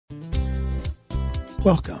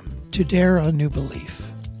Welcome to Dare a New Belief,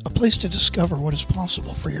 a place to discover what is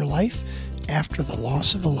possible for your life after the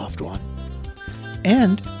loss of a loved one,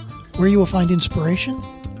 and where you will find inspiration,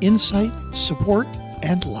 insight, support,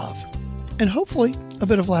 and love, and hopefully a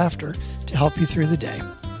bit of laughter to help you through the day.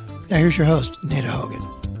 Now here's your host, Nada Hogan.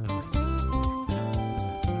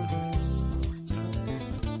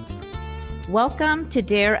 Welcome to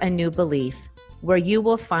Dare a New Belief, where you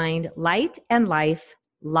will find light and life,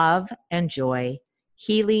 love and joy,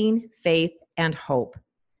 healing, faith, and hope.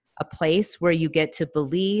 A place where you get to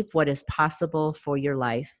believe what is possible for your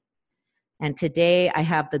life. And today I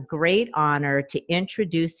have the great honor to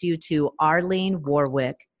introduce you to Arlene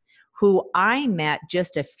Warwick, who I met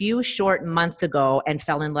just a few short months ago and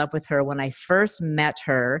fell in love with her when I first met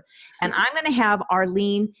her. And I'm going to have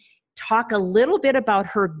Arlene talk a little bit about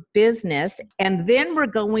her business, and then we're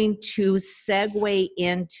going to segue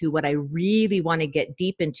into what I really want to get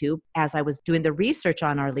deep into. As I was doing the research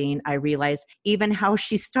on Arlene, I realized even how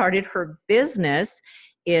she started her business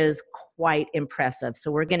is quite impressive. So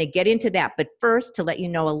we're going to get into that. But first, to let you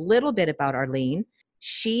know a little bit about Arlene,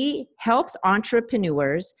 she helps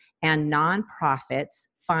entrepreneurs and nonprofits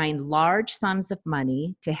find large sums of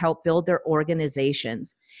money to help build their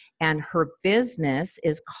organizations. And her business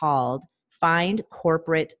is called Find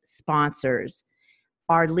Corporate Sponsors.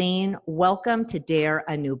 Arlene, welcome to Dare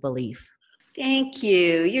a New Belief. Thank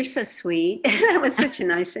you. You're so sweet. That was such a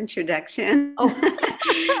nice introduction.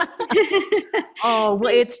 Oh,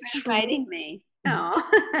 well, it's inviting me. Oh,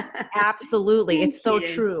 absolutely. It's so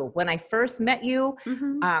true. When I first met you,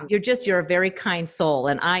 you're a very kind soul.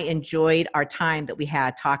 And I enjoyed our time that we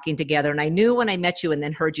had talking together. And I knew when I met you and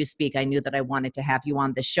then heard you speak, I knew that I wanted to have you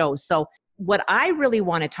on the show. So what I really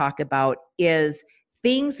want to talk about is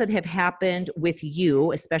things that have happened with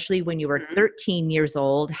you, especially when you were 13 years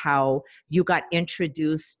old, how you got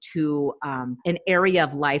introduced to an area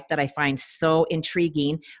of life that I find so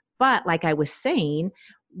intriguing. But like I was saying,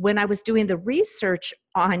 when I was doing the research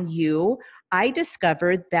on you, I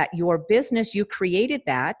discovered that your business, you created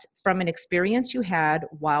that from an experience you had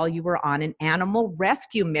while you were on an animal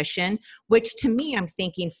rescue mission, which to me, I'm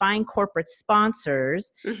thinking, find corporate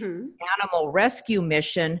sponsors, animal rescue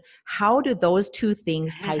mission. How do those two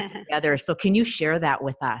things tie together? So can you share that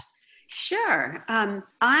with us? Sure.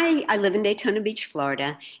 I live in Daytona Beach,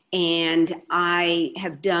 Florida, and I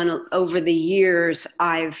have done, over the years,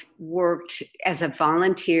 I've worked as a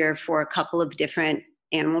volunteer for a couple of different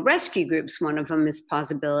animal rescue groups. One of them is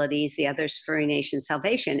Possibilities, the other's Furry Nation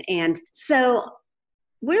Salvation. And so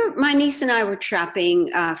my niece and I were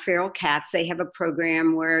trapping feral cats. They have a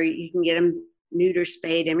program where you can get them neuter,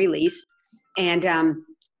 spayed, and released. And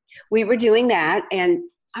we were doing that, and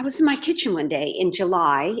I was in my kitchen one day in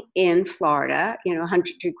July in Florida,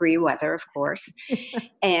 100-degree weather, of course.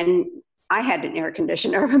 And I had an air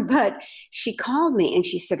conditioner, but she called me and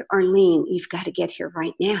she said, Arlene, you've got to get here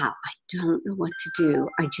right now. I don't know what to do.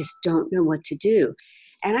 I just don't know what to do.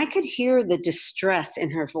 And I could hear the distress in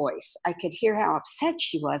her voice. I could hear how upset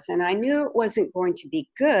she was. And I knew it wasn't going to be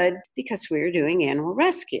good because we were doing animal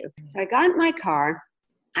rescue. So I got in my car.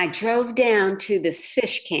 I drove down to this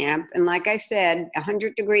fish camp. And like I said,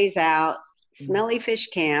 100 degrees out, smelly fish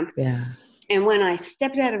camp. Yeah. And when I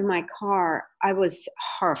stepped out of my car, I was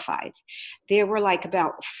horrified. There were like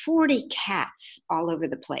about 40 cats all over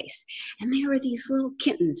the place. And there were these little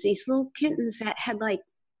kittens that had like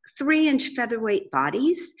 3-inch featherweight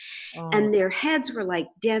bodies. And their heads were like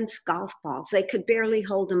dense golf balls. They could barely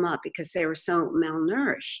hold them up because they were so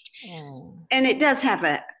malnourished. And it does have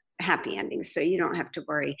a happy ending, so you don't have to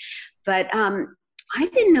worry. But I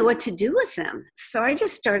didn't know what to do with them. So I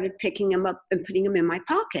just started picking them up and putting them in my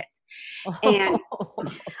pocket. And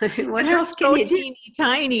what else can you do? Teeny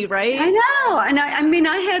tiny, right? I know. And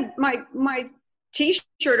I had my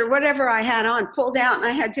T-shirt or whatever I had on pulled out, and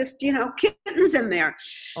I had just, kittens in there.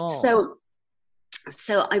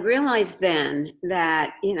 So I realized then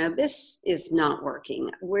that, this is not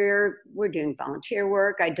working. We're doing volunteer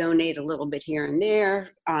work. I donate a little bit here and there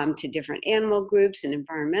to different animal groups and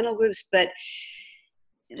environmental groups, but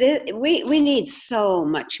we need so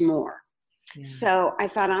much more. Yeah. So I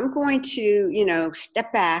thought I'm going to,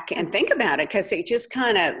 step back and think about it, because it just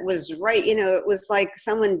kind of was right. It was like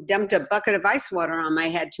someone dumped a bucket of ice water on my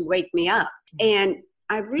head to wake me up. And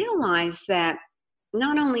I realized that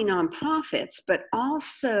not only nonprofits, but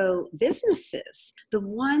also businesses, the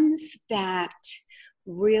ones that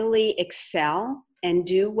really excel and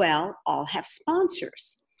do well, all have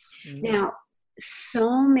sponsors. Now,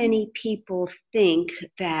 so many people think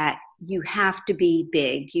that you have to be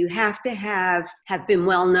big. You have to have been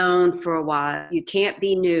well known for a while. You can't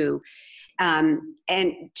be new. and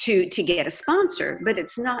to get a sponsor, but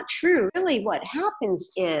it's not true. Really, what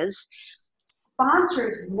happens is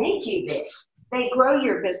sponsors make you big. They grow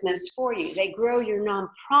your business for you. They grow your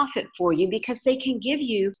nonprofit for you because they can give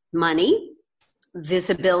you money,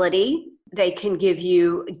 visibility. They can give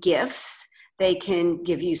you gifts. They can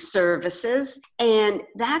give you services. And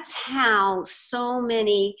that's how so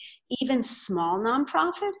many, even small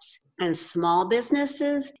nonprofits and small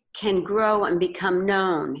businesses can grow and become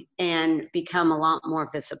known and become a lot more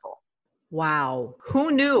visible. Wow.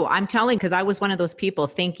 Who knew? I'm telling, because I was one of those people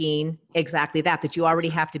thinking exactly that you already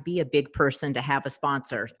have to be a big person to have a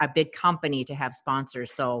sponsor, a big company to have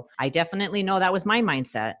sponsors. So I definitely know that was my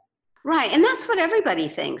mindset. Right. And that's what everybody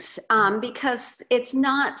thinks, because it's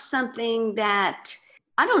not something that,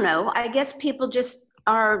 I don't know, I guess people just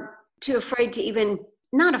are too afraid to even,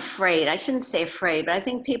 not afraid, I shouldn't say afraid, but I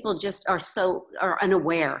think people just are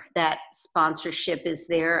unaware that sponsorship is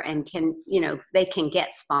there and they can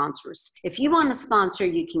get sponsors. If you want a sponsor,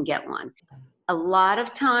 you can get one. A lot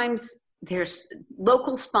of times there's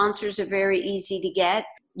local sponsors are very easy to get.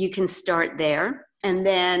 You can start there and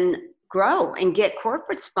then grow and get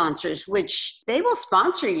corporate sponsors, which they will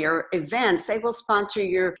sponsor your events. They will sponsor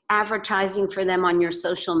your advertising for them on your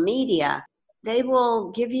social media. They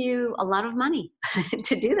will give you a lot of money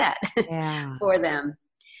to do that for them.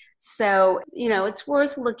 So, it's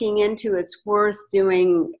worth looking into. It's worth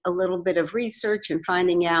doing a little bit of research and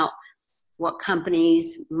finding out what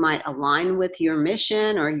companies might align with your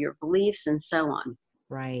mission or your beliefs and so on.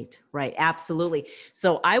 Right. Absolutely.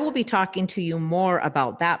 So I will be talking to you more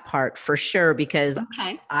about that part for sure, because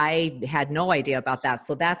I had no idea about that.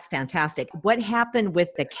 So that's fantastic. What happened with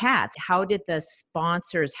the cats? How did the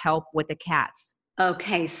sponsors help with the cats?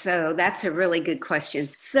 Okay, so that's a really good question.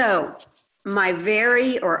 So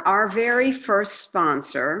our very first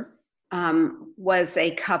sponsor was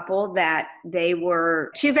a couple that they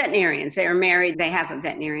were two veterinarians. They were married. They have a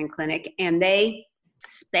veterinarian clinic, and they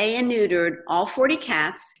spay and neutered all 40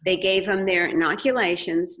 cats. They gave them their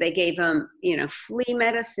inoculations. They gave them, flea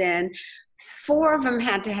medicine. 4 of them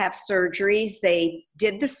had to have surgeries. They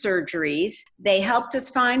did the surgeries. They helped us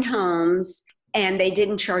find homes, and they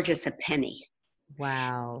didn't charge us a penny.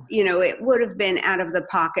 Wow. It would have been out of the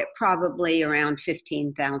pocket probably around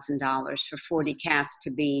 $15,000 for 40 cats to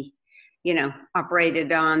be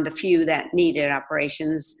operated on. The few that needed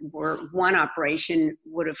operations one operation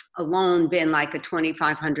would have alone been like a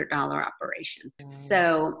 $2,500 operation.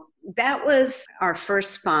 So that was our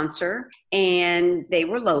first sponsor, and they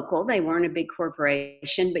were local. They weren't a big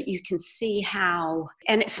corporation, but you can see how,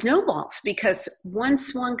 and it snowballs because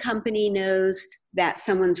once one company knows that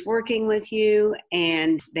someone's working with you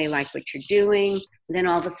and they like what you're doing, then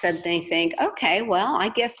all of a sudden they think, okay, well, I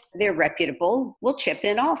guess they're reputable. We'll chip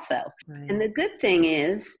in also. Right. And the good thing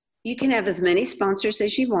is you can have as many sponsors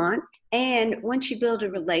as you want. And once you build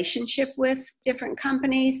a relationship with different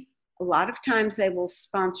companies, a lot of times they will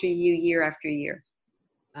sponsor you year after year.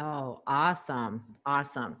 Oh, awesome.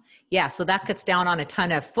 Yeah, so that cuts down on a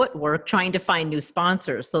ton of footwork trying to find new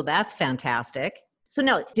sponsors. So that's fantastic. So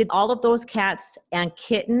now, did all of those cats and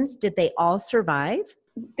kittens, did they all survive?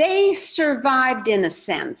 They survived in a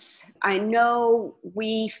sense. I know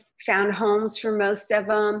we found homes for most of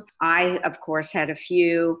them. I, of course, had a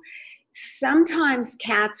few. Sometimes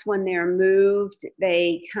cats, when they're moved,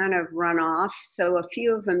 they kind of run off. So a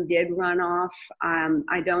few of them did run off.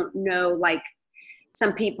 I don't know, like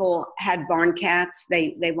some people had barn cats.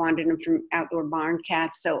 They wanted them from outdoor barn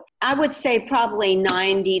cats. So I would say probably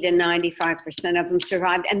 90 to 95% of them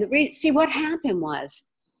survived. And see what happened was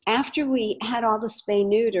after we had all the spay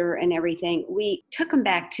neuter and everything, we took them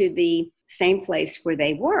back to the same place where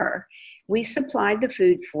they were. We supplied the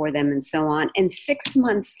food for them and so on. And 6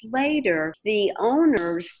 months later, the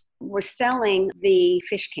owners were selling the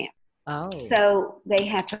fish camp. Oh. So they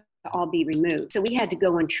had to all be removed. So we had to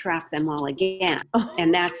go and trap them all again.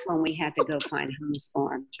 And that's when we had to go find homes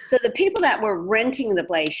for them. So the people that were renting the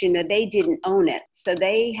place, they didn't own it. So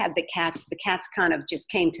they had the cats kind of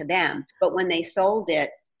just came to them. But when they sold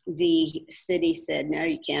it, the city said, no,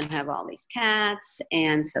 you can't have all these cats.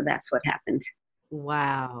 And so that's what happened.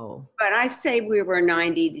 Wow. But I say we were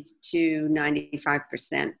 90 to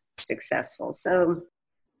 95% successful. So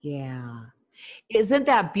yeah. Isn't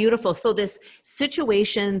that beautiful? So this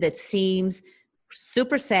situation that seems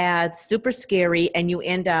super sad, super scary, and you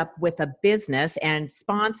end up with a business and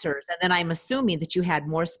sponsors. And then I'm assuming that you had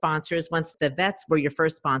more sponsors once the vets were your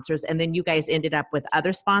first sponsors, and then you guys ended up with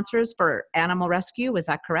other sponsors for animal rescue. Is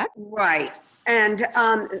that correct? Right. And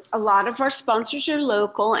a lot of our sponsors are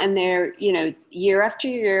local, and they're, year after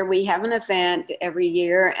year, we have an event every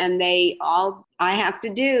year, and they all I have to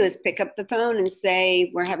do is pick up the phone and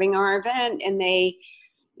say, we're having our event, and they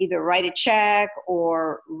either write a check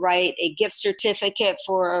or write a gift certificate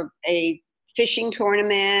for a fishing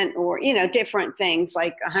tournament, or, different things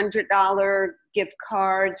like $100 gift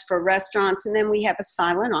cards for restaurants. And then we have a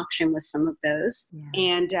silent auction with some of those.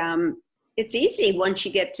 Yeah. And it's easy once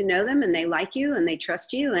you get to know them and they like you and they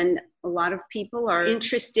trust you. And a lot of people are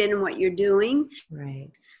interested in what you're doing. Right.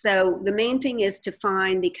 So the main thing is to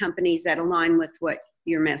find the companies that align with what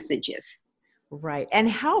your message is. Right. And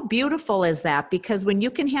how beautiful is that? Because when you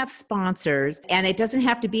can have sponsors, and it doesn't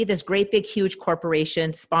have to be this great, big, huge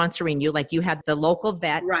corporation sponsoring you, like you had the local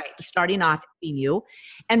vet starting off in you.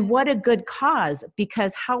 And what a good cause,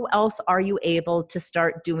 because how else are you able to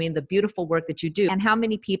start doing the beautiful work that you do? And how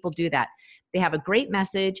many people do that? They have a great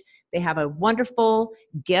message. They have a wonderful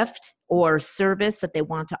gift or service that they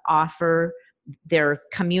want to offer their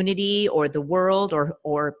community or the world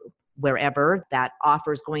or wherever that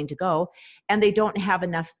offer is going to go, and they don't have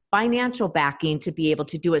enough financial backing to be able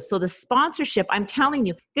to do it. So the sponsorship, I'm telling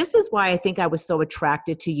you, this is why I think I was so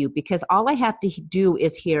attracted to you, because all I have to do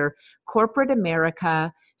is hear corporate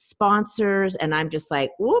America, sponsors, and I'm just like,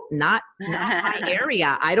 whoop, not my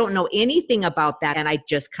area. I don't know anything about that. And I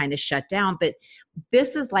just kind of shut down. But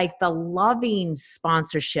this is like the loving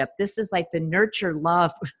sponsorship. This is like the nurture,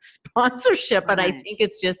 love sponsorship. And I think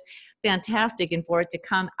it's just fantastic. And for it to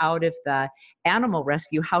come out of the animal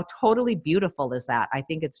rescue, how totally beautiful is that? I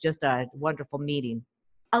think it's just a wonderful meeting.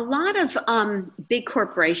 A lot of big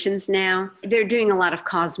corporations now, they're doing a lot of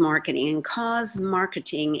cause marketing. And cause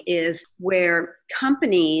marketing is where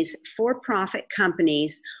companies, for-profit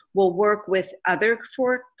companies, will work with other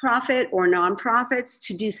for-profit or nonprofits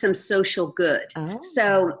to do some social good. Oh.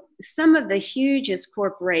 So some of the hugest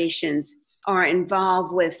corporations are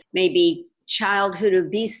involved with maybe childhood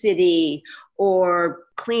obesity or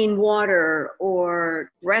clean water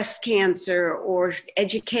or breast cancer or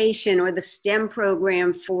education or the STEM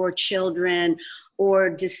program for children or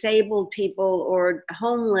disabled people or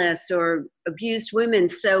homeless or abused women.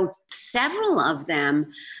 So several of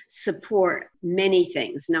them support many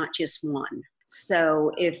things, not just one.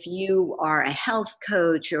 So if you are a health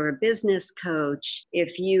coach or a business coach,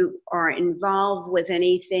 if you are involved with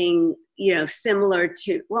anything, similar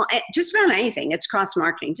to, just about anything, it's cross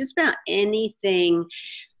marketing, just about anything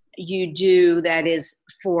you do that is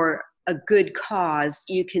for a good cause,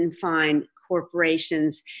 you can find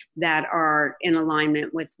corporations that are in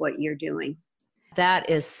alignment with what you're doing. That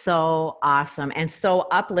is so awesome and so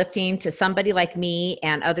uplifting to somebody like me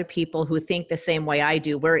and other people who think the same way I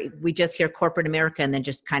do, where we just hear corporate America and then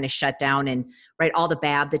just kind of shut down and write all the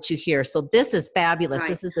bad that you hear. So this is fabulous. Right.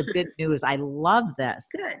 This is the good news. I love this.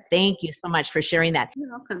 Good. Thank you so much for sharing that. You're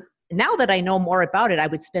welcome. Now that I know more about it, I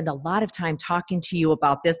would spend a lot of time talking to you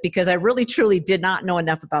about this because I really, truly did not know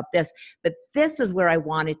enough about this. But this is where I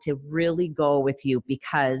wanted to really go with you,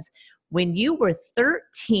 because when you were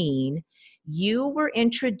 13, you were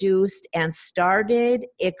introduced and started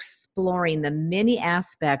exploring the many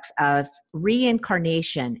aspects of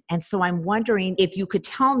reincarnation. And so I'm wondering if you could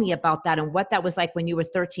tell me about that and what that was like when you were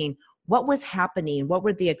 13. What was happening? What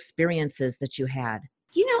were the experiences that you had?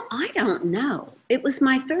 I don't know. It was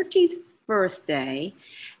my 13th birthday,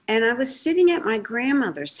 and I was sitting at my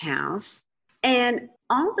grandmother's house, and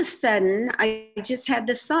all of a sudden, I just had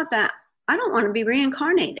this thought that I don't want to be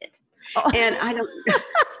reincarnated. Oh. And I don't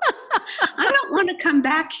want to come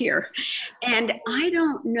back here. And I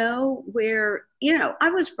don't know where, I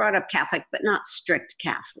was brought up Catholic, but not strict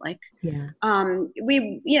Catholic. Yeah.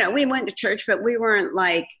 We went to church, but we weren't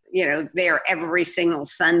like, there every single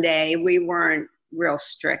Sunday. We weren't real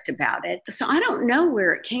strict about it. So I don't know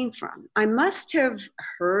where it came from. I must have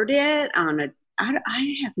heard it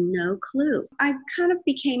I have no clue. I kind of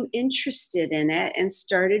became interested in it and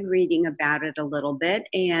started reading about it a little bit.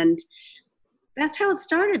 And that's how it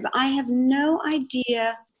started. But I have no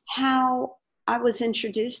idea how I was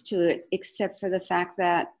introduced to it, except for the fact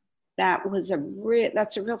that that's a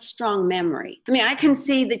real strong memory. I mean, I can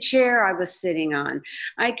see the chair I was sitting on.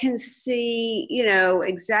 I can see,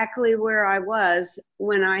 exactly where I was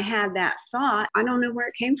when I had that thought. I don't know where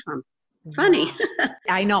it came from. Funny.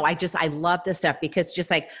 I know. I love this stuff because just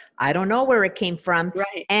like, I don't know where it came from.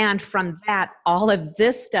 Right. And from that, all of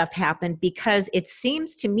this stuff happened because it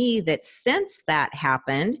seems to me that since that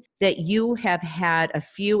happened, that you have had a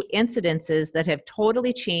few incidences that have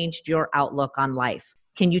totally changed your outlook on life.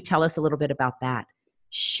 Can you tell us a little bit about that?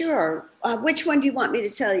 Sure. Which one do you want me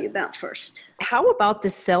to tell you about first? How about the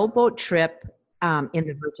sailboat trip in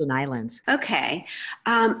the Virgin Islands? Okay.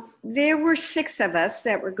 There were 6 of us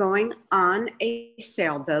that were going on a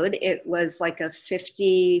sailboat. It was like a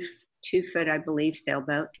 50 2-foot, I believe,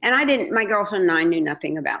 sailboat. And my girlfriend and I knew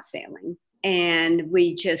nothing about sailing. And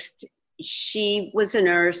she was a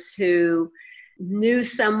nurse who knew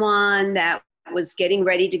someone that was getting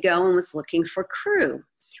ready to go and was looking for crew.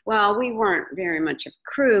 Well, we weren't very much of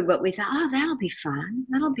crew, but we thought, oh, that'll be fun.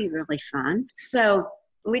 That'll be really fun. So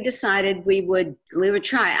we decided we would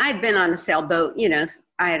try. I'd been on a sailboat,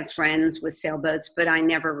 I had friends with sailboats, but I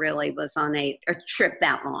never really was on a trip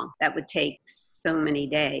that long. That would take so many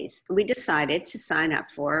days. We decided to sign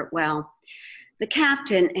up for it. Well, the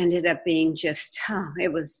captain ended up being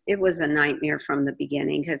it was a nightmare from the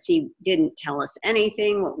beginning because he didn't tell us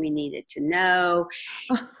anything, what we needed to know.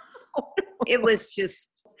 It was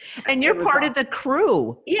just... And you're part of the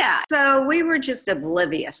crew. Yeah. So we were just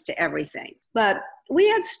oblivious to everything. But we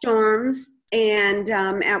had storms. And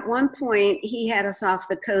at one point, he had us off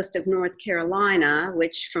the coast of North Carolina,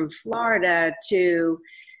 which from Florida to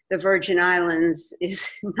the Virgin Islands is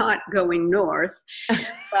not going north.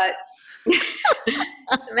 But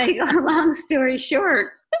to make a long story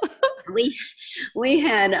short, we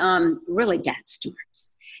had really bad storms.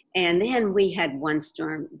 And then we had one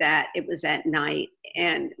storm that it was at night,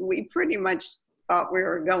 and we pretty much thought we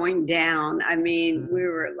were going down. I mean, we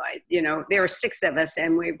were like, there were 6 of us,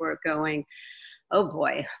 and we were going, oh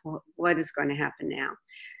boy, what is going to happen now?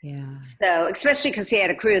 Yeah. So, especially because he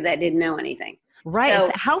had a crew that didn't know anything. Right. So,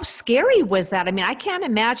 so how scary was that? I mean, I can't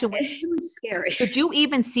imagine. It was scary. Did you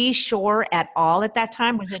even see shore at all at that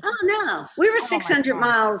time? Was it? Oh, no. We were 600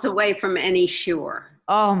 miles away from any shore.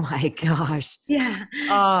 Oh my gosh. Yeah.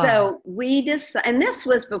 Oh. So we and this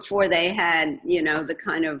was before they had, the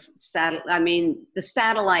kind of the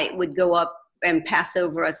satellite would go up and pass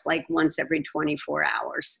over us like once every 24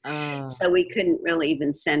 hours. Oh. So we couldn't really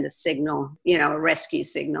even send a signal, a rescue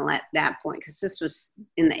signal at that point, because this was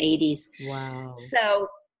in the 80s. Wow. So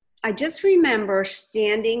I just remember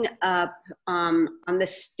standing up on the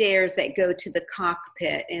stairs that go to the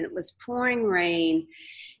cockpit, and it was pouring rain,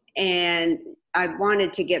 and I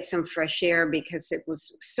wanted to get some fresh air because it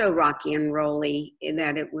was so rocky and rolly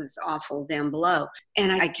that it was awful down below. And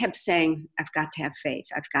I kept saying, I've got to have faith.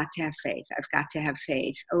 I've got to have faith. I've got to have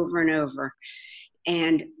faith, over and over.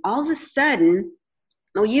 And all of a sudden,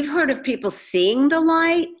 well, you've heard of people seeing the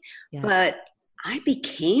light, but I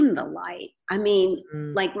became the light. I mean,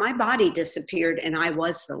 like my body disappeared and I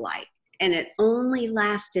was the light. And it only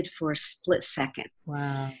lasted for a split second.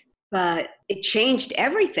 Wow. But it changed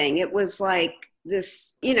everything. It was like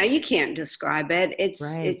this, you can't describe it.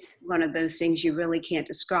 It's one of those things you really can't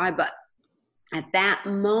describe. But at that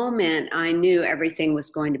moment, I knew everything was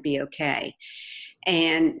going to be okay.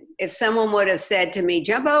 And if someone would have said to me,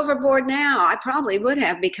 jump overboard now, I probably would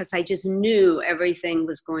have, because I just knew everything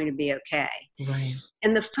was going to be okay. Right.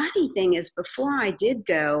 And the funny thing is, before I did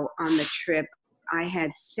go on the trip, I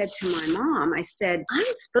had said to my mom, I said, I'm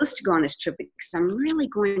supposed to go on this trip because I'm really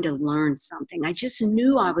going to learn something. I just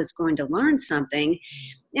knew I was going to learn something.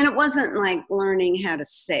 And it wasn't like learning how to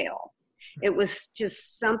sail. It was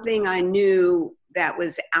just something I knew that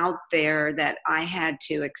was out there that I had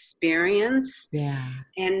to experience. Yeah.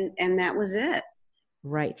 And that was it.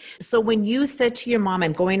 Right. So when you said to your mom,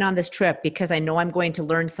 I'm going on this trip because I know I'm going to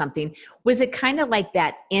learn something, was it kind of like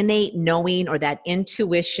that innate knowing or that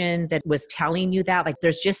intuition that was telling you that? Like,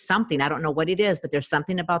 there's just something, I don't know what it is, but there's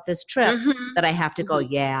something about this trip that I have to go,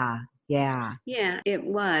 yeah, it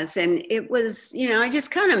was. And it was, I just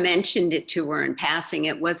kind of mentioned it to her in passing.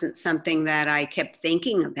 It wasn't something that I kept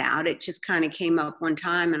thinking about. It just kind of came up one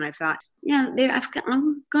time, and I thought, I'm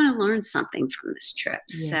going to learn something from this trip.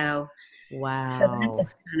 Yeah. So wow. So that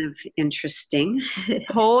was kind of interesting.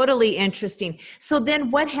 Totally interesting. So then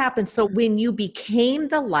what happened? So when you became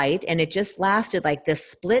the light, and it just lasted like this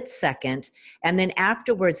split second, and then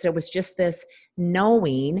afterwards there was just this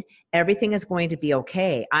knowing everything is going to be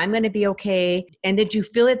okay. I'm going to be okay. And did you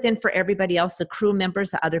feel it then for everybody else, the crew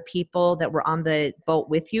members, the other people that were on the boat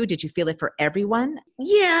with you? Did you feel it for everyone?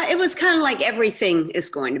 Yeah, it was kind of like everything is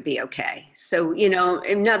going to be okay. So, in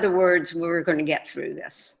other words, we're going to get through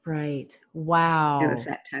this. Right. Wow. It was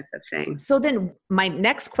that type of thing. So then my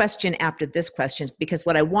next question after this question, because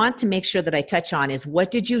what I want to make sure that I touch on is, what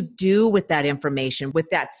did you do with that information, with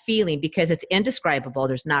that feeling? Because it's indescribable.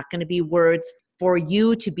 There's not going to be words for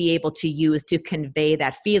you to be able to use to convey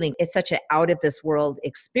that feeling. It's such an out of this world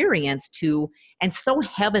experience and so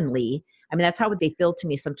heavenly. I mean, that's how they feel to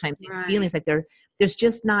me sometimes, these feelings, like there's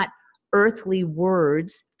just not earthly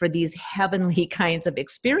words for these heavenly kinds of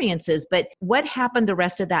experiences. But what happened the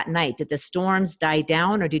rest of that night? Did the storms die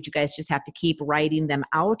down, or did you guys just have to keep writing them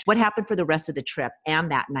out? What happened for the rest of the trip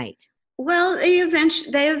and that night? Well, they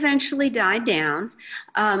eventually died down.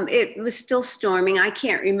 It was still storming. I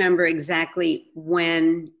can't remember exactly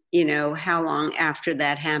when, how long after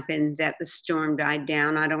that happened that the storm died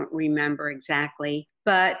down. I don't remember exactly,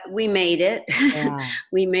 but we made it. Yeah.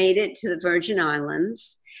 We made it to the Virgin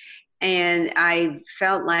Islands. And I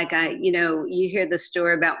felt like you hear the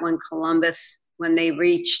story about when Columbus, when they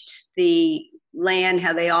reached the land,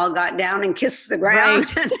 how they all got down and kissed the ground.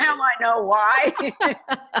 Right. And now I know why.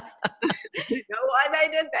 You know why they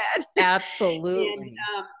did that. Absolutely. And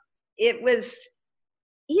it was,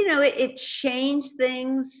 it changed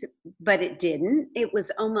things, but it didn't. It was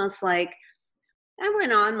almost like I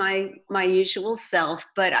went on my usual self,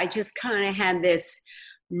 but I just kind of had this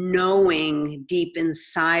knowing deep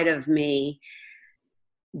inside of me,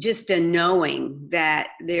 just a knowing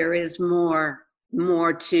that there is more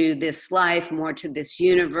to this life, more to this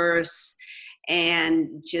universe.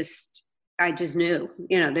 And I just knew,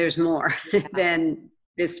 there's more than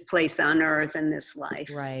this place on earth and this life.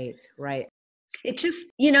 Right, right. It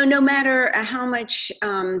just, no matter how much,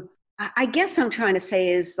 I guess I'm trying to say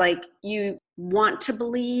is like, you want to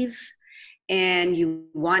believe and you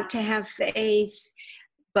want to have faith.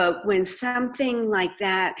 But when something like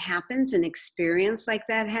that happens, an experience like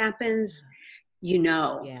that happens, you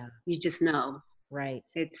just know. Right.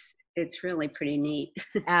 It's really pretty neat.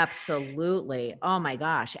 Absolutely. Oh my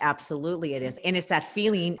gosh. Absolutely it is. And it's that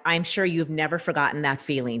feeling. I'm sure you've never forgotten that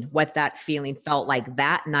feeling, what that feeling felt like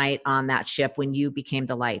that night on that ship when you became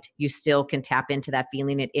the light. You still can tap into that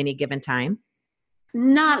feeling at any given time.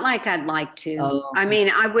 Not like I'd like to. Oh. I mean,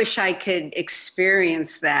 I wish I could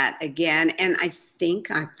experience that again. And I think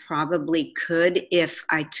I probably could if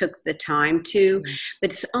I took the time to.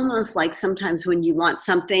 But it's almost like sometimes when you want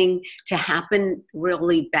something to happen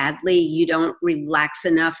really badly, you don't relax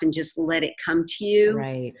enough and just let it come to you.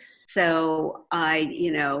 Right. So I,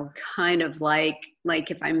 kind of like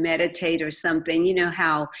if I meditate or something,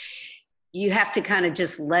 how you have to kind of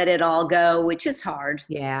just let it all go, which is hard.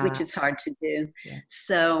 Yeah. Which is hard to do. Yeah.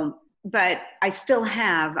 So, but I still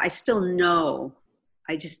know.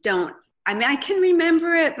 I just don't, I can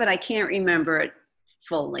remember it, but I can't remember it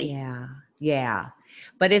fully. Yeah. Yeah.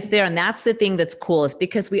 But it's there. And that's the thing that's cool is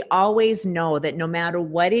because we always know that no matter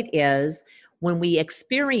what it is, when we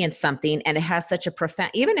experience something and it has such a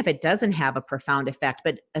profound, even if it doesn't have a profound effect,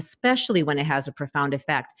 but especially when it has a profound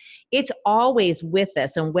effect, it's always with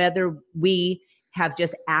us. And whether we have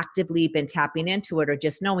just actively been tapping into it or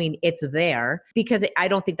just knowing it's there, because I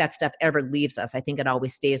don't think that stuff ever leaves us. I think it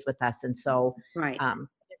always stays with us. And so right.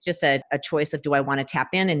 It's just a choice of, do I want to tap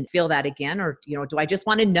in and feel that again? Or, do I just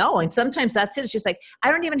want to know? And sometimes that's it. It's just like,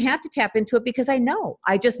 I don't even have to tap into it because I know.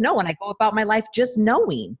 I just know. And I go about my life just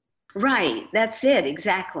knowing. Right. That's it.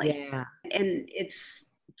 Exactly. Yeah. And it's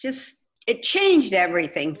just, it changed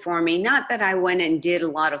everything for me. Not that I went and did a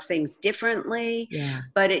lot of things differently,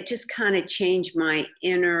 but it just kind of changed my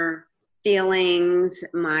inner feelings,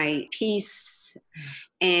 my peace,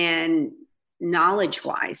 and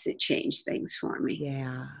knowledge-wise, it changed things for me.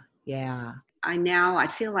 Yeah. Yeah. I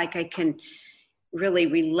feel like I can really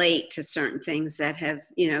relate to certain things that have,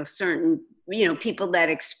 certain people that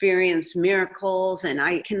experience miracles, and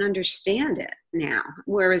I can understand it now.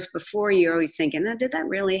 Whereas before you're always thinking, oh, did that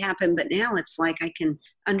really happen? But now it's like I can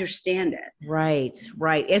understand it. Right,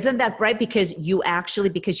 right. Isn't that right? Because you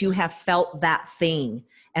have felt that thing.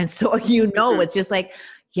 And so it's just like,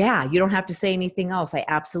 yeah, you don't have to say anything else. I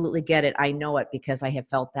absolutely get it. I know it because I have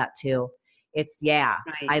felt that too. Right.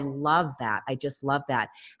 I love that. I just love that.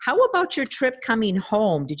 How about your trip coming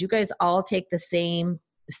home? Did you guys all take the same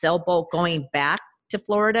sailboat going back to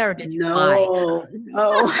Florida, or did you fly?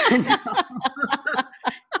 No.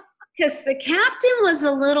 Because the captain was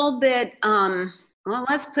a little bit, well,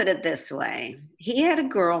 let's put it this way. He had a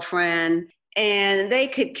girlfriend and they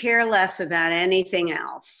could care less about anything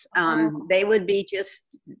else. They would be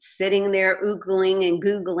just sitting there oogling and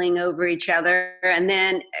googling over each other. And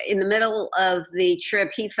then in the middle of the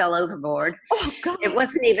trip, he fell overboard. Oh, God. It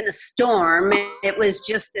wasn't even a storm. It was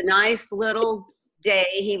just a nice little day.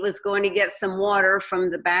 He was going to get some water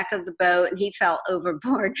from the back of the boat and he fell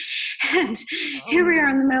overboard. And here we are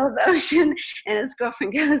in the middle of the ocean. And his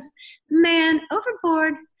girlfriend goes, man,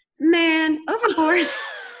 overboard.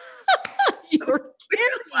 You're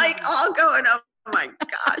kidding. Like all going, oh my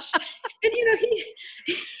gosh. And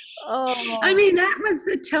I mean, that was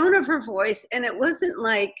the tone of her voice. And it wasn't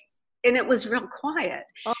like, and it was real quiet.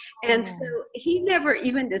 Oh. And so he never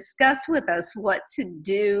even discussed with us what to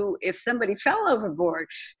do if somebody fell overboard.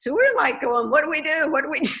 So we're like going, what do we do? What do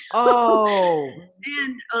we do? Oh.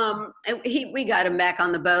 And we got him back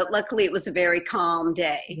on the boat. Luckily, it was a very calm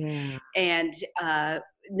day. Yeah. And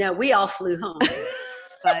no, we all flew home.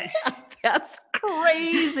 But that's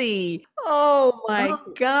crazy. Oh my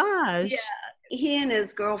gosh. Yeah. He and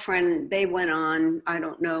his girlfriend, they went on. I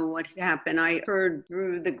don't know what happened. I heard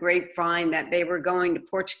through the grapevine that they were going to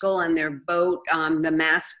Portugal and their boat, the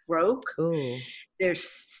mast broke. Ooh. Their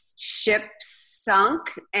ship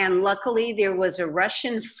sunk. And luckily there was a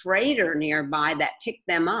Russian freighter nearby that picked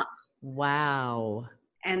them up. Wow.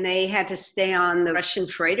 And they had to stay on the Russian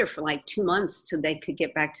freighter for like 2 months till they could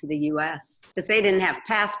get back to the U.S. Because they didn't have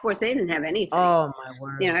passports. They didn't have anything. Oh, my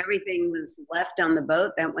word. You know, everything was left on the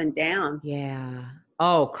boat that went down. Yeah.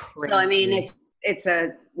 Oh, crazy. So, I mean, it's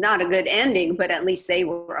not a good ending, but at least they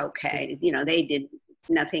were okay. You know,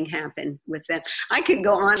 nothing happened with them. I could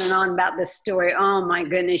go on and on about this story. Oh, my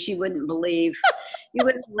goodness, you wouldn't believe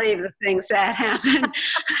the things that happened.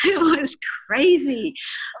 It was crazy.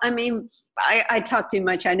 I mean, I talk too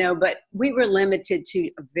much, I know, but we were limited to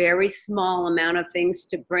a very small amount of things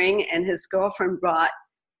to bring, and his girlfriend brought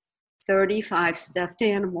 35 stuffed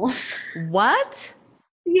animals. What?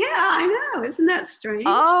 Yeah, I know. Isn't that strange?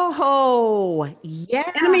 Oh,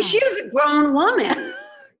 yeah. And I mean, she was a grown woman.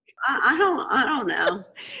 I don't know.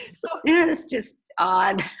 So yeah, it's just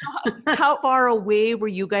odd. How far away were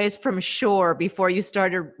you guys from shore before you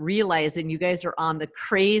started realizing you guys are on the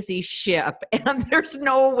crazy ship and there's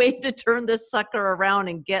no way to turn this sucker around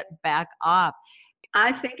and get back off?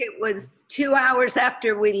 I think it was 2 hours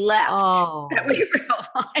after we left that we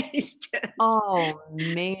realized it. Oh,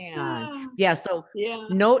 man. Yeah, so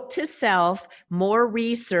note to self, more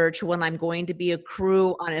research when I'm going to be a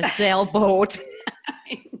crew on a sailboat.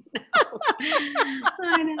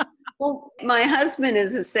 I know. Well, my husband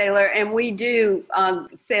is a sailor, and we do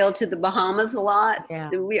sail to the Bahamas a lot. Yeah.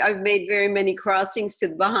 I've made very many crossings to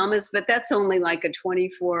the Bahamas, but that's only like a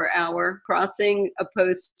 24-hour crossing,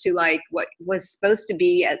 opposed to like what was supposed to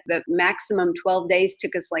be at the maximum 12 days,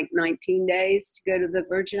 took us like 19 days to go to the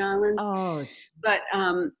Virgin Islands. Oh. But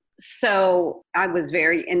so I was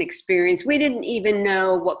very inexperienced. We didn't even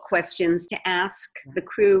know what questions to ask. The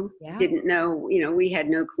crew didn't know, we had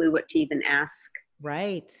no clue what to even ask.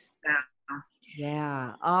 Right. So,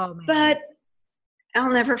 yeah. Oh, man. But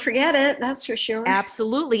I'll never forget it. That's for sure.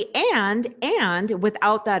 Absolutely. And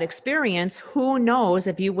without that experience, who knows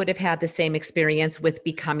if you would have had the same experience with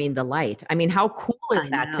becoming the light. I mean, how cool is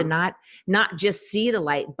that to not just see the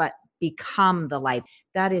light, but become the light?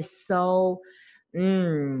 That is so,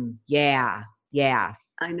 yeah.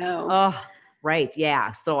 I know. Oh, right.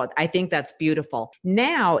 Yeah. So I think that's beautiful.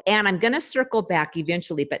 Now, and I'm going to circle back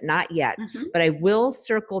eventually, but not yet. Mm-hmm. But I will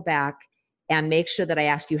circle back and make sure that I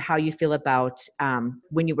ask you how you feel about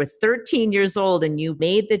when you were 13 years old and you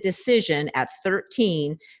made the decision at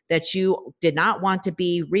 13 that you did not want to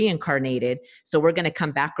be reincarnated. So we're going to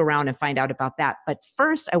come back around and find out about that. But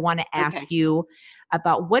first, I want to ask you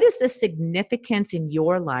about what is the significance in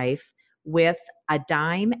your life with a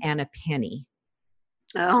dime and a penny?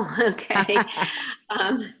 Oh, okay.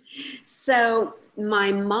 So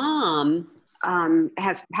my mom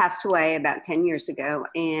has passed away about 10 years ago,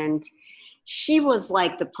 and she was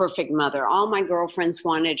like the perfect mother. All my girlfriends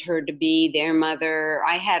wanted her to be their mother.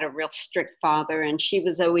 I had a real strict father, and she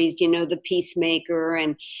was always, the peacemaker,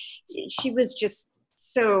 and she was just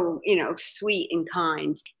so, sweet and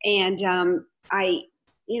kind. And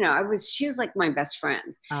she was like my best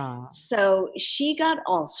friend. Oh. So she got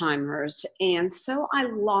Alzheimer's. And so I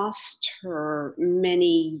lost her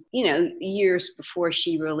many, years before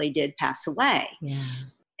she really did pass away. Yeah.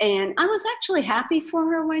 And I was actually happy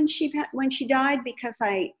for her when she died, because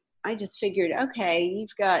I just figured, okay,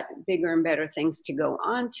 you've got bigger and better things to go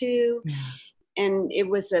on to. Yeah. And it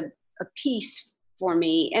was a peace for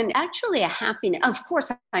me, and actually a happiness. Of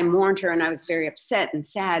course, I mourned her and I was very upset and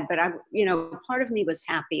sad, but part of me was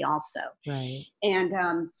happy also. Right. And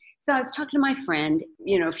so I was talking to my friend,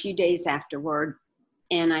 a few days afterward,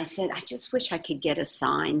 and I said, I just wish I could get a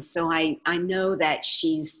sign so I know that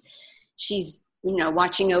she's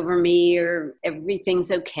watching over me, or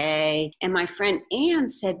everything's okay. And my friend Ann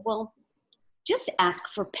said, well, just ask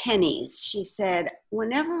for pennies. She said,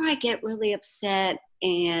 whenever I get really upset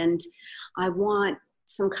and I want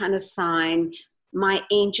some kind of sign, my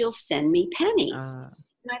angels send me pennies.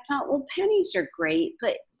 And I thought, well, pennies are great,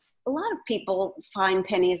 but a lot of people find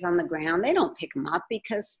pennies on the ground. They don't pick them up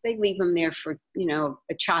because they leave them there for,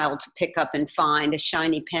 a child to pick up and find a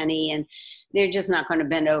shiny penny, and they're just not going to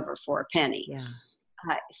bend over for a penny. Yeah.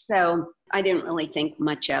 So I didn't really think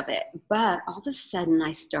much of it. But all of a sudden,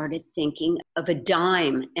 I started thinking of a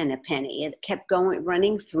dime and a penny. It kept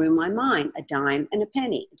running through my mind, a dime and a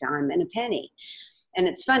penny, a dime and a penny. And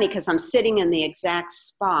it's funny because I'm sitting in the exact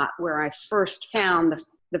spot where I first found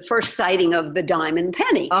the first sighting of the dime and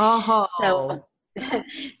penny. Oh.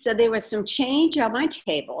 So there was some change on my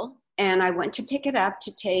table, and I went to pick it up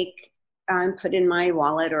to take and put in my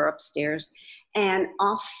wallet or upstairs. And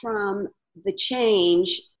off from the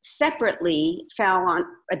change separately fell on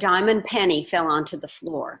a dime and penny fell onto the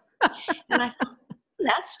floor. And I thought,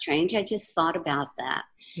 that's strange. I just thought about that.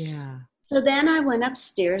 Yeah. So then I went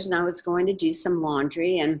upstairs and I was going to do some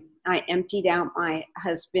laundry, and I emptied out my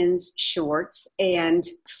husband's shorts, and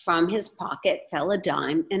from his pocket fell a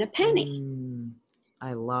dime and a penny.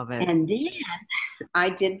 I love it. And then I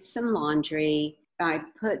did some laundry. I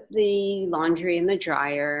put the laundry in the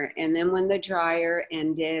dryer, and then when the dryer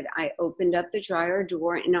ended, I opened up the dryer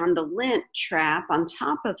door, and on the lint trap on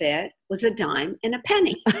top of it was a dime and a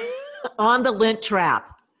penny. On the lint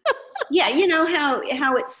trap. Yeah, you know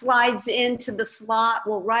how it slides into the slot?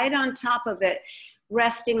 Well, right on top of it,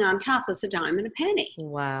 resting on top, was a dime and a penny.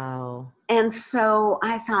 Wow. And so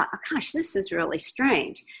I thought, oh, gosh, this is really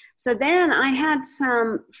strange. So then I had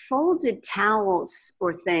some folded towels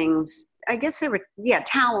or things. I guess they were,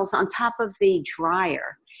 towels on top of the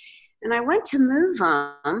dryer. And I went to move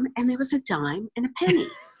them, and there was a dime and a penny.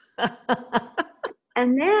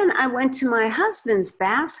 And then I went to my husband's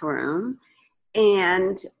bathroom,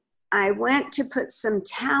 and I went to put some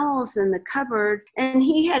towels in the cupboard, and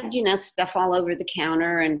he had, stuff all over the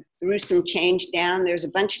counter, and threw some change down. There's a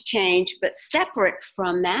bunch of change, but separate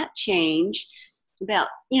from that change, about,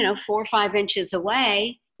 4 or 5 inches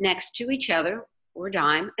away, next to each other, were a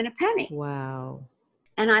dime and a penny. Wow.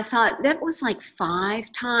 And I thought that was like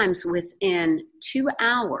 5 times within 2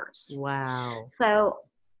 hours. Wow. So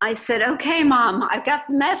I said, okay, Mom, I got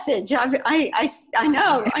the message. I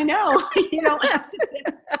know. You don't have to say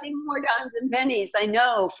any more dimes and pennies. I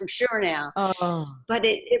know for sure now. Oh. But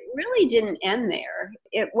it really didn't end there.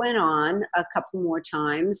 It went on a couple more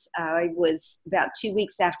times. I was about 2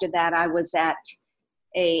 weeks after that, I was at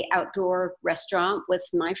a outdoor restaurant with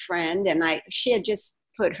my friend, and she had just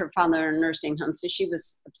put her father in a nursing home, so she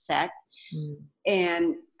was upset.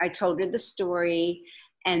 And I told her the story.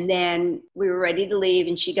 And then we were ready to leave,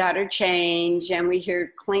 and she got her change, and we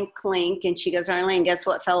hear clink, clink, and she goes, Arlene, guess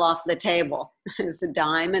what fell off the table? It's a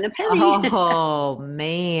dime and a penny. Oh,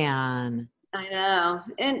 man. I know.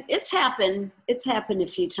 And it's happened. It's happened a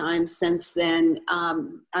few times since then.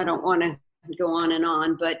 I don't want to go on and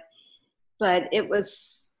on, but it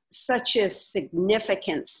was such a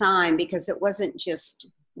significant sign, because it wasn't just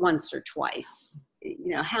once or twice.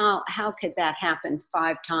 How could that happen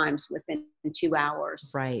 5 times within 2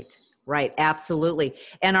 hours? Right. Absolutely.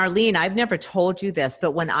 And Arlene, I've never told you this,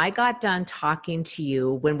 but when I got done talking to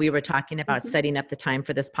you, when we were talking about setting up the time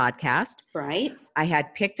for this podcast, right? I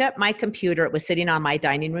had picked up my computer. It was sitting on my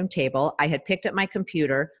dining room table. I had picked up my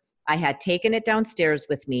computer. I had taken it downstairs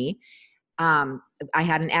with me. I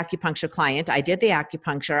had an acupuncture client. I did the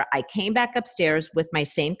acupuncture. I came back upstairs with my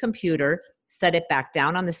same computer, set it back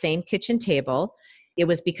down on the same kitchen table. It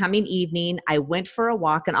was becoming evening. I went for a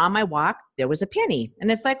walk, and on my walk, there was a penny. And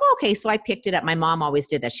it's like, okay, so I picked it up. My mom always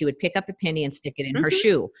did that. She would pick up a penny and stick it in her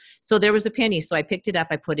shoe. So there was a penny. So I picked it up.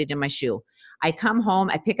 I put it in my shoe. I come home.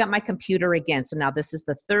 I pick up my computer again. So now this is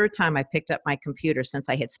the 3rd time I picked up my computer since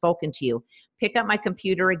I had spoken to you. Pick up my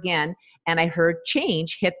computer again, and I heard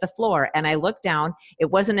change hit the floor. And I looked down.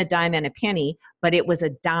 It wasn't a dime and a penny, but it was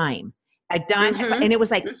a dime. A dime, and it was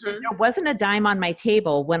like, there wasn't a dime on my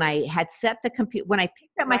table. When I had set the computer, when I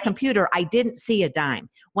picked up my computer, I didn't see a dime.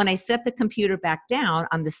 When I set the computer back down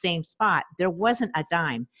on the same spot, there wasn't a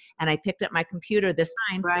dime. And I picked up my computer this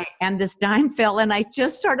time, and this dime fell, and I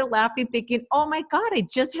just started laughing, thinking, oh my God, I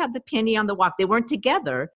just had the penny on the walk. They weren't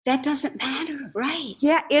together. That doesn't matter, right?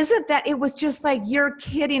 Yeah, isn't that? It was just like, you're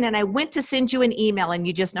kidding. And I went to send you an email, and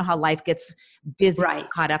you just know how life gets busy,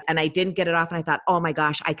 caught up, and I didn't get it off. And I thought, oh my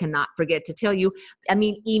gosh, I cannot forget to tell you. I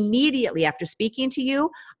mean, immediately after speaking to you,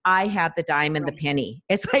 I had the dime and the penny.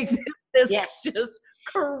 It's like, this is just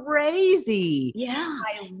crazy. Yeah.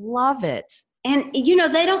 I love it. And,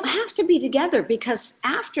 they don't have to be together, because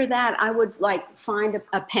after that, I would find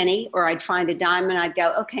a penny, or I'd find a dime, and I'd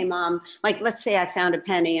go, okay, Mom, let's say I found a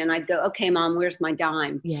penny, and I'd go, okay, Mom, where's my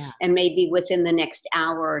dime? Yeah. And maybe within the next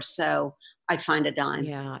hour or so, I'd find a dime.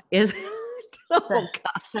 Yeah.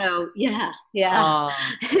 So, yeah. Oh.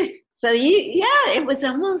 So it was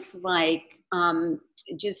almost like,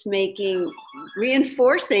 just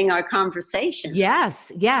reinforcing our conversation.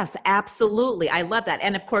 Yes, yes, absolutely. I love that.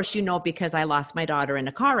 And of course, because I lost my daughter in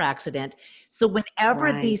a car accident. So whenever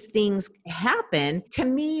Right. these things happen, to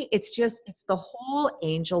me, it's the whole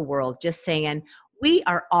angel world just saying, we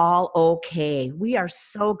are all okay. We are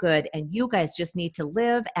so good. And you guys just need to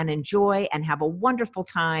live and enjoy and have a wonderful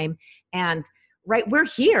time. And right, we're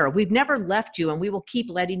here. We've never left you, and we will keep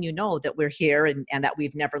letting you know that we're here and that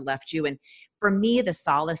we've never left you. And for me, the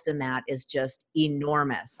solace in that is just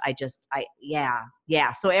enormous.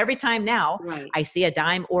 Yeah. So every time now Right. I see a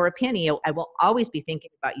dime or a penny, I will always be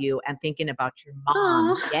thinking about you and thinking about your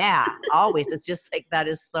mom. Aw. Yeah, always. It's just like, that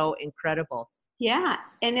is so incredible. Yeah.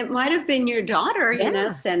 And it might have been your daughter, Yeah.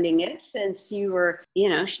 sending it, since you were,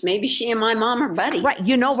 maybe she and my mom are buddies. Right.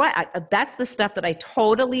 You know what? That's the stuff that I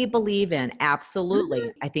totally believe in.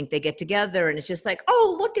 Absolutely. I think they get together and it's just like,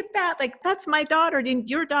 oh, look at that. Like, that's my daughter. And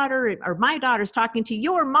your daughter or my daughter's talking to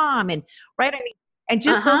your mom. And right. I mean, and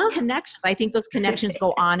just those connections. I think those connections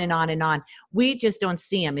go on and on and on. We just don't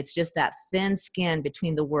see them. It's just that thin skin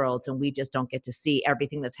between the worlds, and we just don't get to see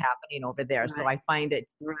everything that's happening over there. Right. So I find it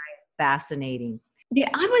fascinating. Yeah,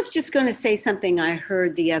 I was just going to say something I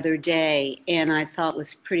heard the other day and I thought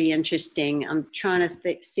was pretty interesting. I'm trying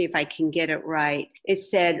to see if I can get it right. It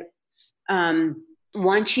said,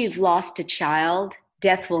 once you've lost a child,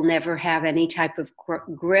 death will never have any type of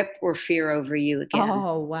grip or fear over you again.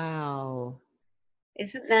 Oh, wow.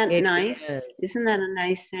 Isn't that nice? Isn't that a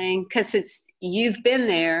nice saying? Because you've been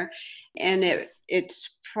there, and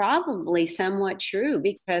it's probably somewhat true,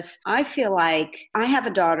 because I feel like I have a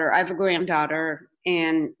daughter, I have a granddaughter,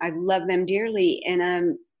 and I love them dearly.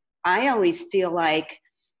 And I always feel like,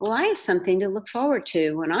 well, I have something to look forward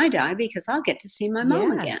to when I die, because I'll get to see my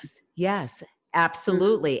mom again. Yes,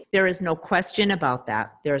 absolutely. Mm-hmm. There is no question about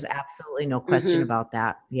that. There's absolutely no question about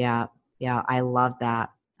that. Yeah. I love that.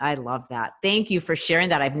 I love that. Thank you for sharing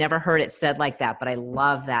that. I've never heard it said like that, but I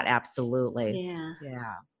love that. Absolutely.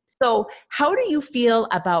 Yeah. So how do you feel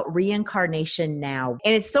about reincarnation now?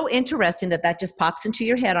 And it's so interesting that just pops into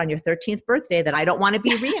your head on your 13th birthday, that I don't want to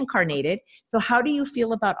be reincarnated. So how do you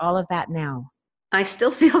feel about all of that now? I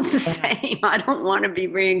still feel the same. I don't want to be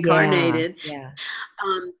reincarnated. Yeah.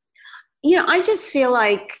 I just feel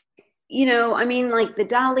like, like the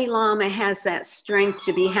Dalai Lama has that strength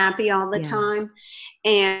to be happy all the time.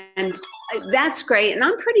 And that's great. And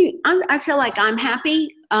I feel like I'm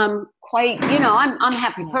happy. I'm a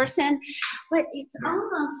happy person, but it's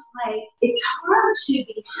almost like it's hard to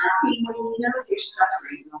be happy when you know there's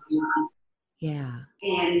suffering going on. Yeah.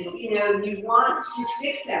 And, you want to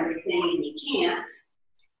fix everything and you can't.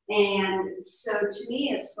 And so to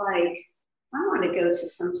me, it's like, I want to go to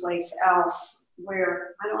someplace else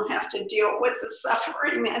where I don't have to deal with the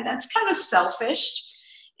suffering. And that's kind of selfish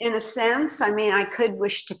in a sense. I mean, I could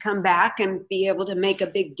wish to come back and be able to make a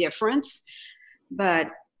big difference, but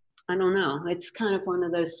I don't know. It's kind of one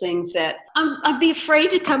of those things that I'd be afraid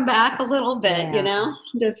to come back a little bit,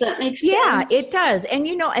 Does that make sense? Yeah, it does. And,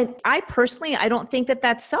 I personally, I don't think that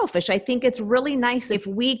that's selfish. I think it's really nice if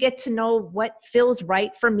we get to know what feels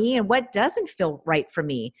right for me and what doesn't feel right for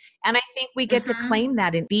me. And I think we get to claim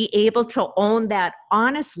that and be able to own that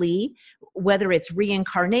honestly, whether it's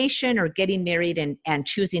reincarnation or getting married and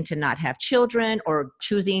choosing to not have children, or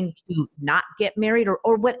choosing to not get married,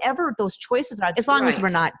 or whatever those choices are, as long as we're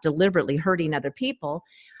not deliberately hurting other people.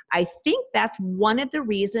 I think that's one of the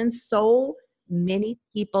reasons so many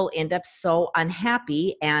people end up so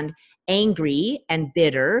unhappy and angry and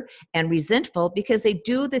bitter and resentful, because they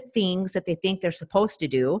do the things that they think they're supposed to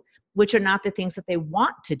do, which are not the things that they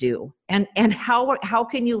want to do. And how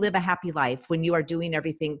can you live a happy life when you are doing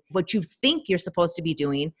everything what you think you're supposed to be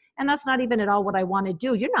doing, and that's not even at all what I want to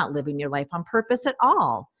do? You're not living your life on purpose at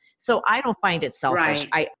all. So I don't find it selfish.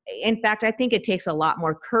 Right. In fact, I think it takes a lot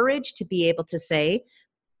more courage to be able to say,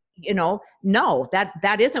 no,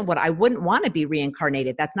 that isn't what I wouldn't want to be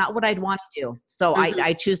reincarnated. That's not what I'd want to do. So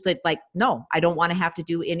I choose to, no, I don't want to have to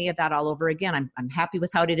do any of that all over again. I'm happy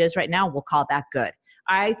with how it is right now. We'll call that good.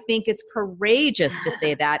 I think it's courageous to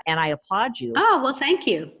say that, and I applaud you. Oh, well, thank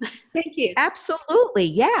you. Thank you. Absolutely.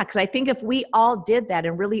 Yeah. Because I think if we all did that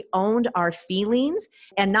and really owned our feelings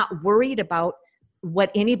and not worried about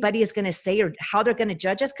what anybody is going to say or how they're going to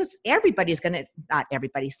judge us, because not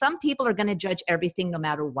everybody, some people are going to judge everything no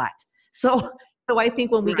matter what. So I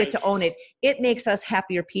think when we get to own it, it makes us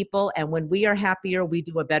happier people. And when we are happier, we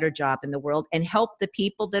do a better job in the world and help the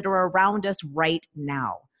people that are around us right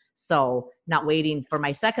now. So not waiting for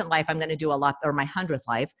my second life, I'm going to do a lot, or my 100th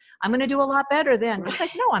life, I'm going to do a lot better then. It's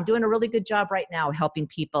like, no, I'm doing a really good job right now, helping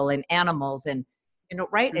people and animals and,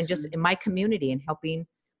 and just in my community and helping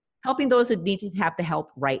helping those who need to have the help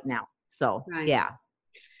right now. So, Right. yeah.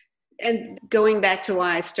 And going back to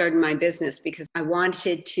why I started my business, because I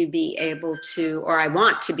wanted to be able to, or I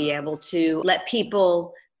want to be able to let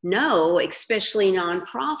people know, especially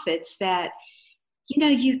nonprofits, that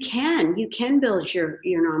you can build your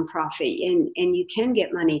nonprofit, and you can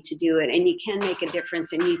get money to do it, and you can make a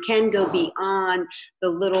difference, and you can go beyond the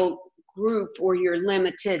little group or your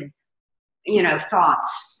limited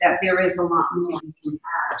thoughts, that there is a lot more you can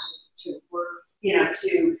add to work,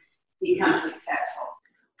 to become successful.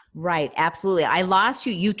 Right. Absolutely. I lost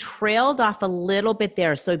you. You trailed off a little bit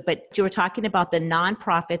there. So, but you were talking about the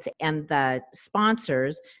nonprofits and the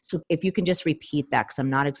sponsors. So if you can just repeat that, because I'm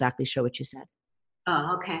not exactly sure what you said.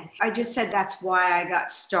 Oh, okay. I just said that's why I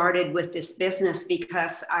got started with this business,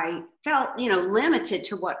 because I felt, limited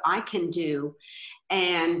to what I can do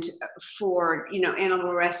and for,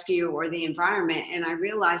 animal rescue or the environment. And I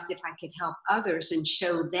realized if I could help others and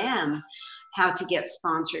show them how to get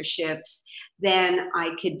sponsorships, then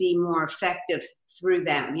I could be more effective through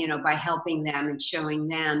them, by helping them and showing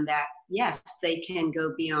them that, yes, they can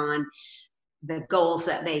go beyond the goals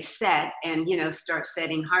that they've set and, start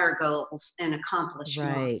setting higher goals and accomplish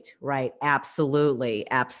more. Right. Absolutely.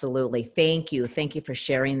 Thank you for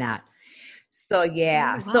sharing that. So,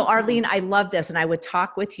 yeah. So, Arlene, I love this, and I would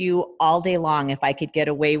talk with you all day long if I could get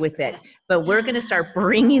away with it. But we're going to start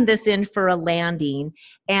bringing this in for a landing.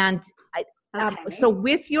 And so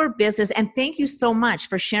with your business, and thank you so much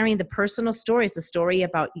for sharing the personal stories, the story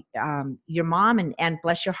about your mom, and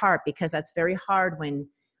bless your heart, because that's very hard when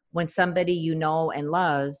somebody you know and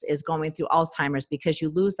loves is going through Alzheimer's, because you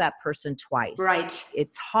lose that person twice. Right.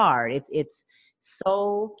 It's hard. It's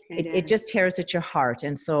so, it just tears at your heart.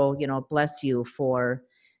 And so, bless you for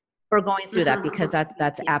going through that, because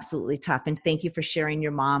that's absolutely tough. And thank you for sharing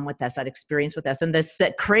your mom with us, that experience with us, and this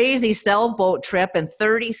crazy sailboat trip and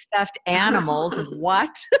 30 stuffed animals. What?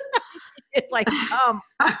 It's like,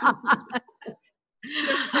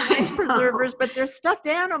 they're life preservers, but they're stuffed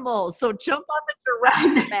animals. So jump on the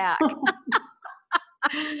giraffe's back.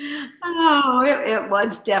 It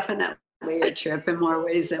was definitely a trip in more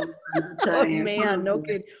ways than one. Oh man, no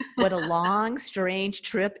kidding. What a long, strange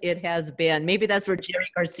trip it has been. Maybe that's where Jerry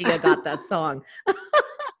Garcia got that song.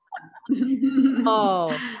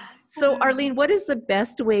 So Arlene, what is the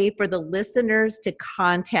best way for the listeners to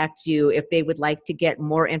contact you if they would like to get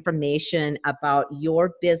more information about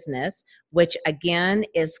your business, which again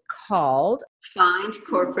is called Find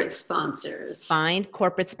Corporate Sponsors. Find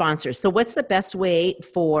Corporate Sponsors. So what's the best way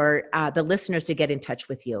for the listeners to get in touch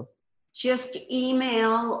with you? Just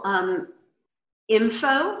email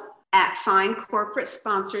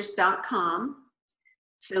info@findcorporatesponsors.com.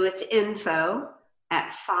 So it's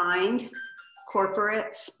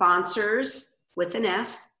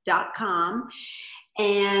info@findcorporatesponsors.com.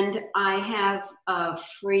 And I have a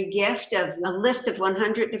free gift of a list of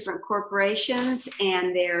 100 different corporations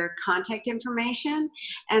and their contact information.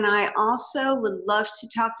 And I also would love to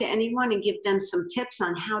talk to anyone and give them some tips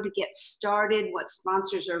on how to get started, what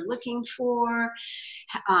sponsors are looking for,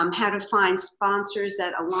 how to find sponsors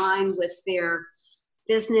that align with their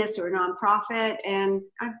business or nonprofit. And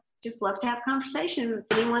I just love to have a conversation with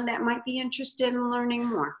anyone that might be interested in learning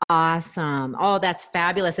more. Awesome. Oh, that's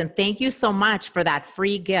fabulous. And thank you so much for that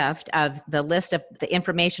free gift of the list of the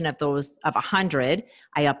information of those of 100.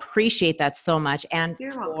 I appreciate that so much. And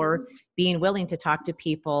for being willing to talk to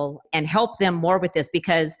people and help them more with this,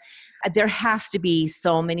 because there has to be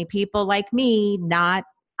so many people like me not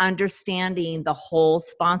understanding the whole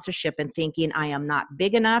sponsorship and thinking I am not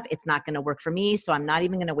big enough. It's not going to work for me. So I'm not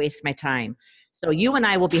even going to waste my time. So you and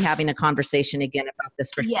I will be having a conversation again about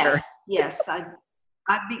this for sure. Yes. I'd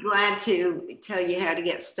be glad to tell you how to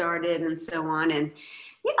get started and so on. And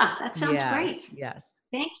yeah, that sounds great. Yes.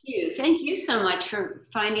 Thank you. Thank you so much for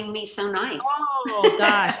finding me so nice. Oh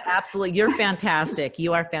gosh, absolutely. You're fantastic.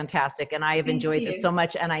 You are fantastic. And I have enjoyed this so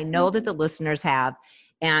much. And I know that the listeners have.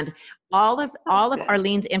 And all of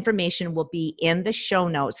Arlene's information will be in the show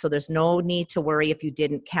notes. So there's no need to worry if you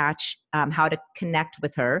didn't catch how to connect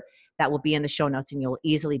with her. That will be in the show notes, and you'll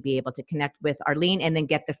easily be able to connect with Arlene and then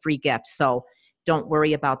get the free gift. So don't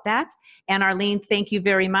worry about that. And Arlene, thank you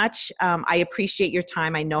very much. I appreciate your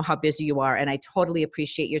time. I know how busy you are, and I totally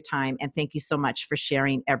appreciate your time. And thank you so much for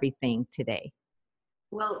sharing everything today.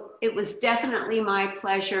 Well, it was definitely my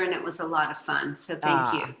pleasure, and it was a lot of fun. So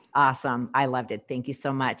thank you. Awesome. I loved it. Thank you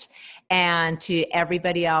so much. And to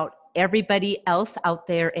everybody else out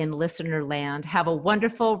there in listener land, have a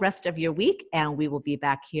wonderful rest of your week. And we will be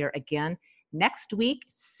back here again next week,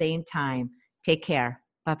 same time. Take care.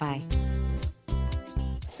 Bye-bye.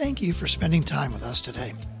 Thank you for spending time with us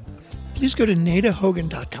today. please go to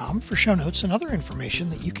nadahogan.com for show notes and other information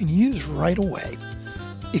that you can use right away.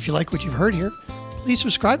 If you like what you've heard here, please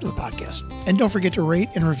subscribe to the podcast. And don't forget to rate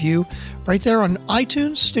and review right there on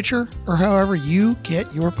iTunes, Stitcher, or however you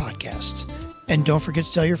get your podcasts. And don't forget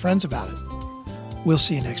to tell your friends about it. We'll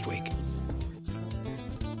see you next week.